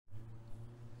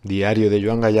Diario de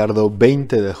Joan Gallardo,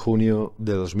 20 de junio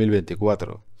de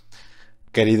 2024.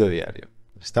 Querido diario,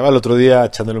 estaba el otro día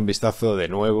echándole un vistazo de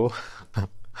nuevo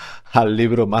al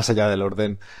libro Más allá del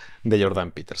orden de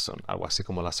Jordan Peterson, algo así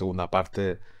como la segunda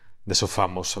parte de su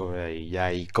famoso y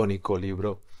ya icónico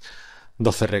libro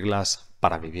 12 reglas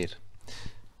para vivir.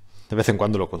 De vez en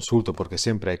cuando lo consulto porque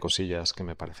siempre hay cosillas que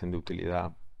me parecen de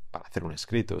utilidad para hacer un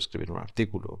escrito, escribir un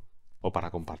artículo o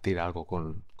para compartir algo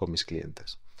con mis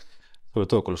clientes. Sobre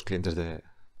todo con los clientes de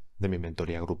mi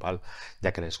mentoría grupal,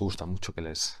 ya que les gusta mucho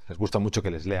les gusta mucho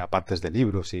que les lea partes de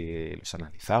libros y los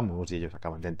analizamos y ellos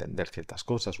acaban de entender ciertas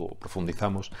cosas o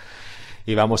profundizamos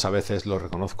y vamos a veces, lo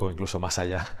reconozco, incluso más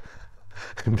allá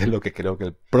de lo que creo que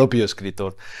el propio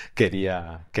escritor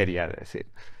quería decir.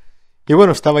 Y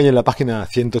bueno, estaba ahí en la página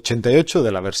 188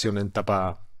 de la versión en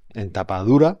tapa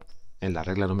dura, en la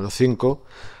regla número 5,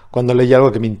 cuando leí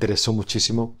algo que me interesó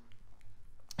muchísimo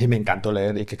y me encantó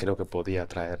leer y que creo que podía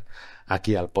traer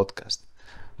aquí al podcast.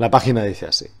 La página dice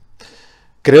así: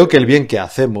 creo que el bien que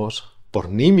hacemos, por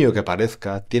nimio que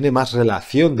parezca, tiene más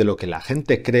relación de lo que la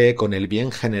gente cree con el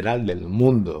bien general del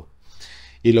mundo.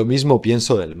 Y lo mismo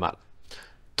pienso del mal.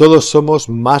 Todos somos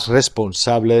más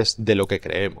responsables de lo que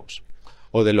creemos,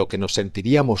 o de lo que nos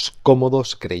sentiríamos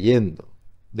cómodos creyendo,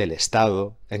 del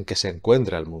estado en que se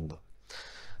encuentra el mundo.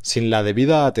 Sin la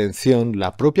debida atención,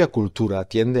 la propia cultura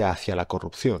tiende hacia la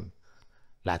corrupción.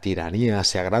 La tiranía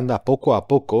se agranda poco a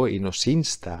poco y nos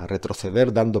insta a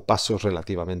retroceder dando pasos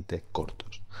relativamente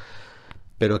cortos.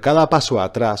 Pero cada paso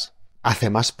atrás hace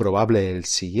más probable el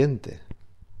siguiente.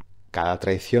 Cada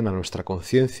traición a nuestra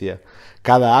conciencia,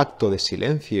 cada acto de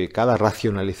silencio y cada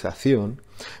racionalización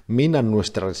minan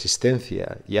nuestra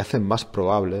resistencia y hacen más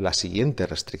probable la siguiente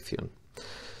restricción.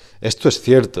 Esto es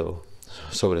cierto,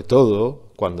 sobre todo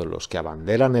cuando los que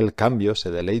abanderan el cambio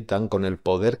se deleitan con el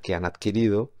poder que han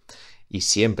adquirido, y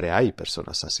siempre hay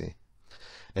personas así.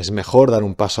 Es mejor dar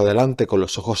un paso adelante con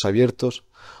los ojos abiertos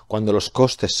cuando los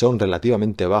costes son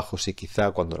relativamente bajos y quizá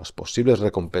cuando las posibles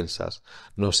recompensas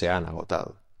no se han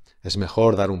agotado. Es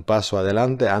mejor dar un paso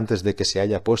adelante antes de que se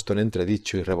haya puesto en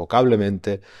entredicho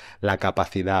irrevocablemente la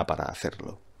capacidad para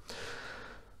hacerlo.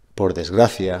 Por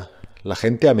desgracia, la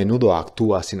gente a menudo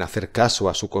actúa sin hacer caso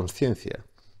a su conciencia,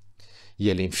 y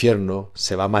el infierno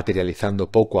se va materializando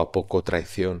poco a poco,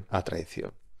 traición a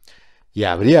traición. Y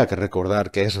habría que recordar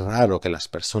que es raro que las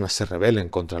personas se rebelen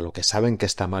contra lo que saben que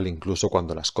está mal incluso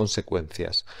cuando las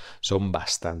consecuencias son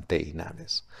bastante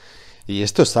inhanes. Y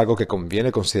esto es algo que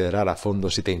conviene considerar a fondo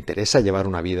si te interesa llevar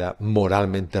una vida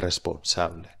moralmente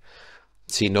responsable.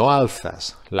 Si no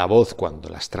alzas la voz cuando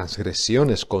las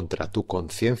transgresiones contra tu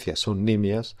conciencia son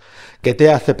nimias, ¿qué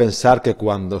te hace pensar que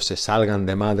cuando se salgan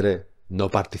de madre no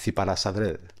participarás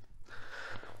adrede?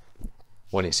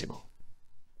 Buenísimo.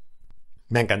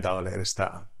 Me ha encantado leer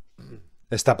esta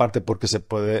parte porque se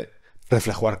puede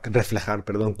reflejar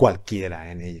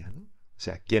cualquiera en ella, ¿no? O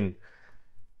sea, ¿quién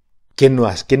no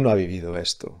ha vivido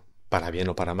esto? Para bien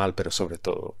o para mal, pero sobre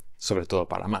todo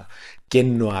para mal.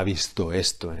 ¿Quién no ha visto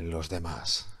esto en los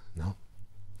demás? ¿No?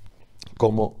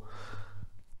 ¿Cómo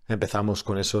empezamos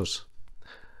con esos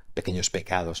pequeños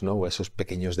pecados, ¿no? O esos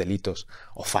pequeños delitos,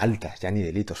 o faltas, ya ni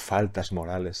delitos, faltas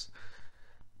morales,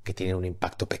 que tienen un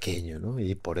impacto pequeño, ¿no?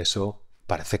 Y por eso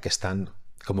parece que están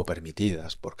como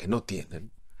permitidas, porque no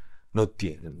tienen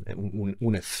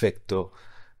un efecto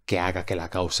que haga que la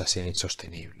causa sea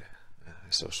insostenible.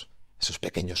 Esos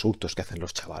pequeños hurtos que hacen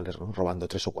los chavales, ¿no? Robando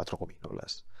 3 o 4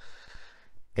 gominolas.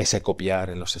 Ese copiar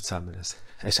en los exámenes,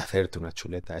 ese hacerte una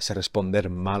chuleta, ese responder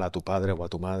mal a tu padre o a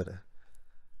tu madre,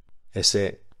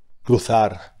 ese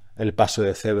cruzar el paso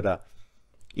de cebra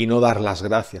y no dar las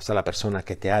gracias a la persona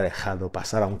que te ha dejado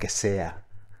pasar, aunque sea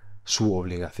su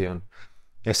obligación.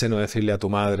 Ese no decirle a tu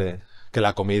madre que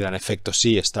la comida en efecto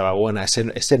sí estaba buena,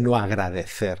 ese no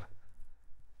agradecer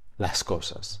las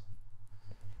cosas.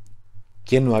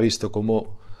 ¿Quién no ha visto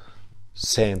cómo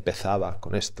se empezaba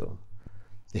con esto?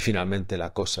 Y finalmente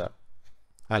la cosa,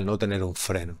 al no tener un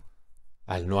freno,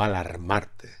 al no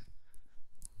alarmarte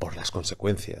por las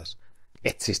consecuencias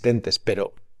existentes,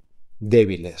 pero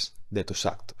débiles de tus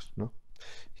actos, ¿no?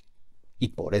 Y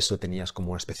por eso tenías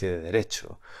como una especie de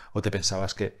derecho, o te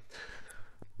pensabas que,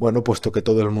 bueno, puesto que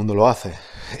todo el mundo lo hace,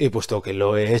 y puesto que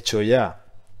lo he hecho ya,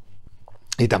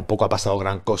 y tampoco ha pasado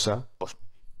gran cosa, pues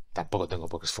tampoco tengo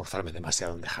por qué esforzarme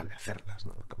demasiado en dejar de hacerlas,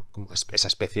 ¿no? Como esa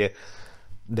especie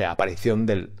de aparición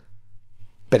del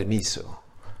permiso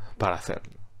para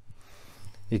hacerlo.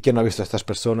 ¿Y quién no ha visto a estas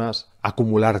personas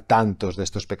acumular tantos de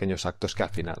estos pequeños actos que al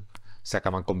final se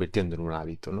acaban convirtiendo en un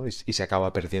hábito, ¿no? Y se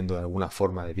acaba perdiendo de alguna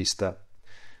forma de vista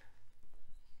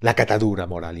la catadura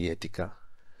moral y ética,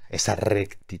 esa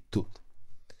rectitud.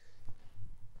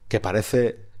 que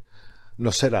parece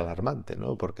no ser alarmante,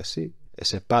 ¿no? Porque sí,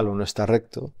 ese palo no está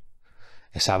recto,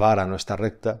 esa vara no está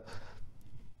recta,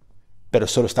 pero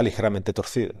solo está ligeramente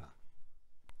torcida.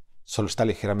 Solo está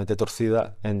ligeramente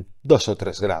torcida en 2 o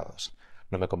 3 grados.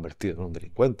 No me he convertido en un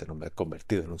delincuente, no me he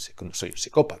convertido no soy un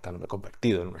psicópata, no me he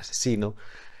convertido en un asesino,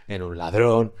 en un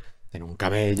ladrón, en un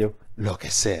camello, lo que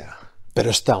sea. Pero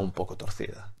está un poco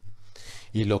torcida.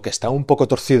 Y lo que está un poco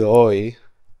torcido hoy,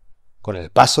 con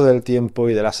el paso del tiempo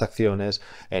y de las acciones,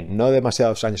 en no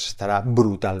demasiados años estará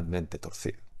brutalmente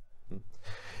torcido.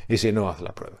 Y si no, haz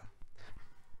la prueba.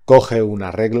 Coge una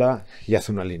regla y haz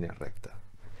una línea recta.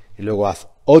 Y luego haz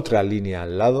otra línea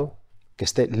al lado que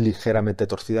esté ligeramente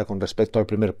torcida con respecto al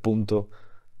primer punto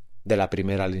de la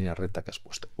primera línea recta que has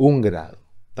puesto. 1 grado,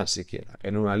 tan siquiera.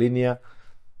 En una línea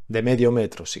de medio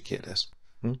metro, si quieres.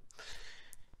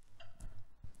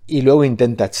 Y luego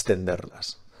intenta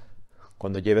extenderlas.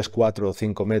 Cuando lleves 4 o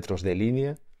 5 metros de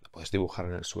línea, la puedes dibujar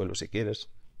en el suelo si quieres,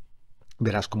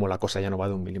 verás como la cosa ya no va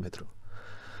de 1 milímetro.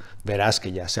 Verás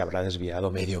que ya se habrá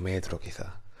desviado medio metro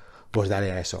quizá. Pues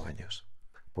dale a eso años.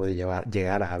 Puede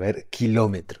llegar a haber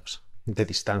kilómetros de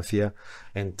distancia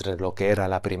entre lo que era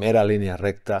la primera línea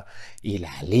recta y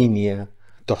la línea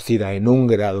torcida en 1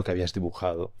 grado que habías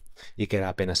dibujado y que era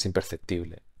apenas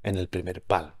imperceptible en el primer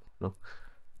palo, ¿no?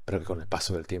 Pero que con el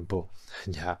paso del tiempo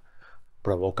ya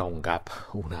provoca un gap,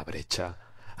 una brecha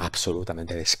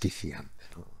absolutamente desquiciante,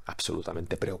 ¿no?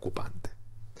 Absolutamente preocupante.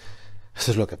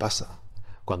 Eso es lo que pasa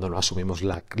cuando no asumimos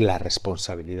la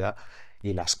responsabilidad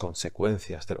y las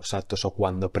consecuencias de los actos o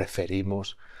cuando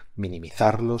preferimos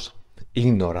minimizarlos,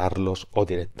 ignorarlos o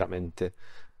directamente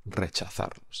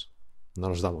rechazarlos. No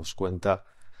nos damos cuenta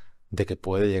de que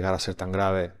puede llegar a ser tan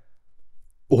grave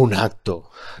un acto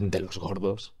de los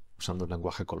gordos, usando un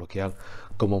lenguaje coloquial,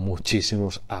 como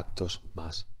muchísimos actos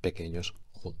más pequeños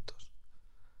juntos.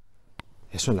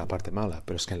 Eso en la parte mala,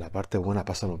 pero es que en la parte buena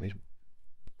pasa lo mismo.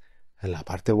 En la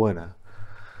parte buena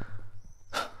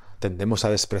tendemos a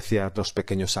despreciar los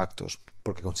pequeños actos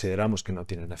porque consideramos que no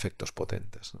tienen efectos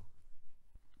potentes, ¿no?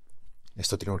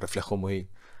 Esto tiene un reflejo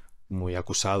muy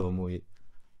acusado, muy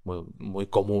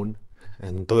común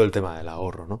en todo el tema del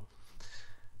ahorro, ¿no?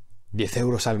 10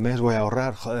 euros al mes voy a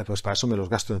ahorrar, joder, pues para eso me los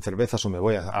gasto en cervezas o me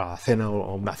voy a la cena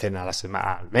o una cena a la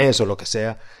semana, al mes o lo que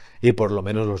sea y por lo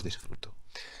menos los disfruto.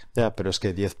 Ya, pero es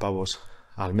que 10 pavos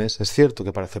al mes es cierto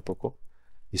que parece poco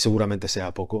y seguramente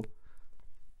sea poco,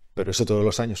 pero eso todos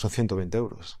los años son 120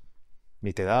 euros.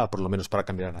 Y te da por lo menos para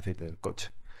cambiar el aceite del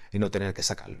coche y no tener que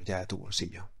sacarlo ya de tu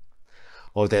bolsillo.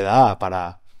 O te da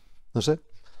para, no sé,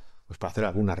 pues para hacer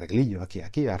algún arreglillo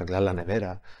aquí, arreglar la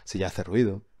nevera si ya hace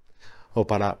ruido. O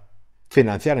para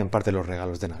financiar en parte los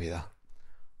regalos de Navidad.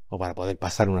 O para poder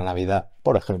pasar una Navidad,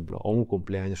 por ejemplo, o un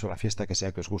cumpleaños o la fiesta que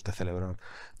sea que os guste celebrar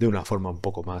de una forma un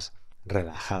poco más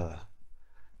relajada.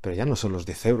 Pero ya no son los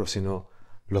 10 euros, sino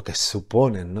lo que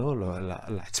suponen, ¿no?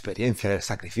 La experiencia del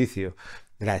sacrificio,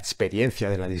 la experiencia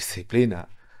de la disciplina,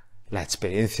 la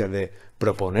experiencia de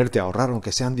proponerte ahorrar,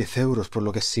 aunque sean 10 euros, por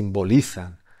lo que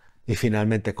simbolizan, y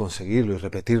finalmente conseguirlo y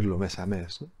repetirlo mes a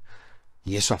mes, ¿no?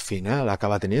 Y eso al final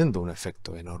acaba teniendo un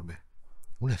efecto enorme.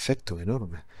 Un efecto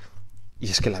enorme.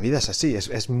 Y es que la vida es así,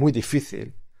 es muy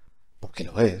difícil, porque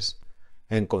lo es,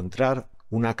 encontrar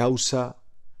una causa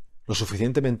lo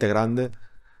suficientemente grande,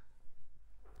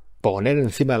 poner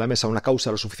encima de la mesa una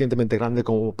causa lo suficientemente grande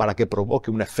como para que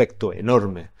provoque un efecto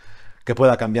enorme que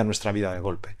pueda cambiar nuestra vida de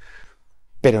golpe.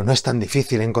 Pero no es tan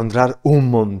difícil encontrar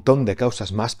un montón de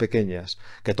causas más pequeñas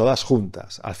que todas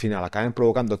juntas al final acaben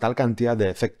provocando tal cantidad de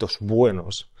efectos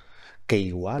buenos que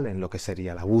igualen lo que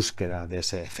sería la búsqueda de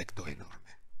ese efecto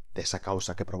enorme, de esa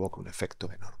causa que provoca un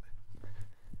efecto enorme.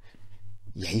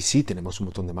 Y ahí sí tenemos un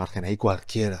montón de margen, ahí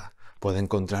cualquiera puede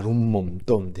encontrar un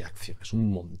montón de acciones,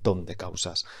 un montón de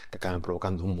causas que acaben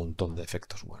provocando un montón de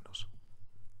efectos buenos.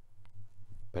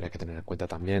 Pero hay que tener en cuenta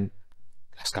también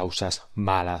las causas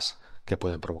malas que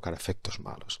pueden provocar efectos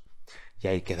malos. Y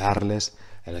hay que darles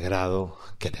el grado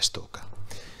que les toca.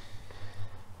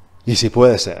 Y si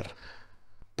puede ser,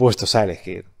 puestos a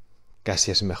elegir, casi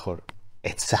es mejor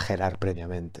exagerar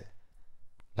previamente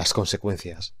las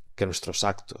consecuencias que nuestros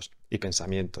actos y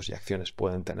pensamientos y acciones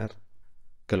pueden tener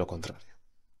que lo contrario.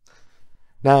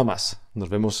 Nada más, nos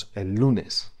vemos el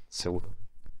lunes, seguro.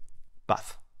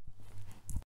 Paz.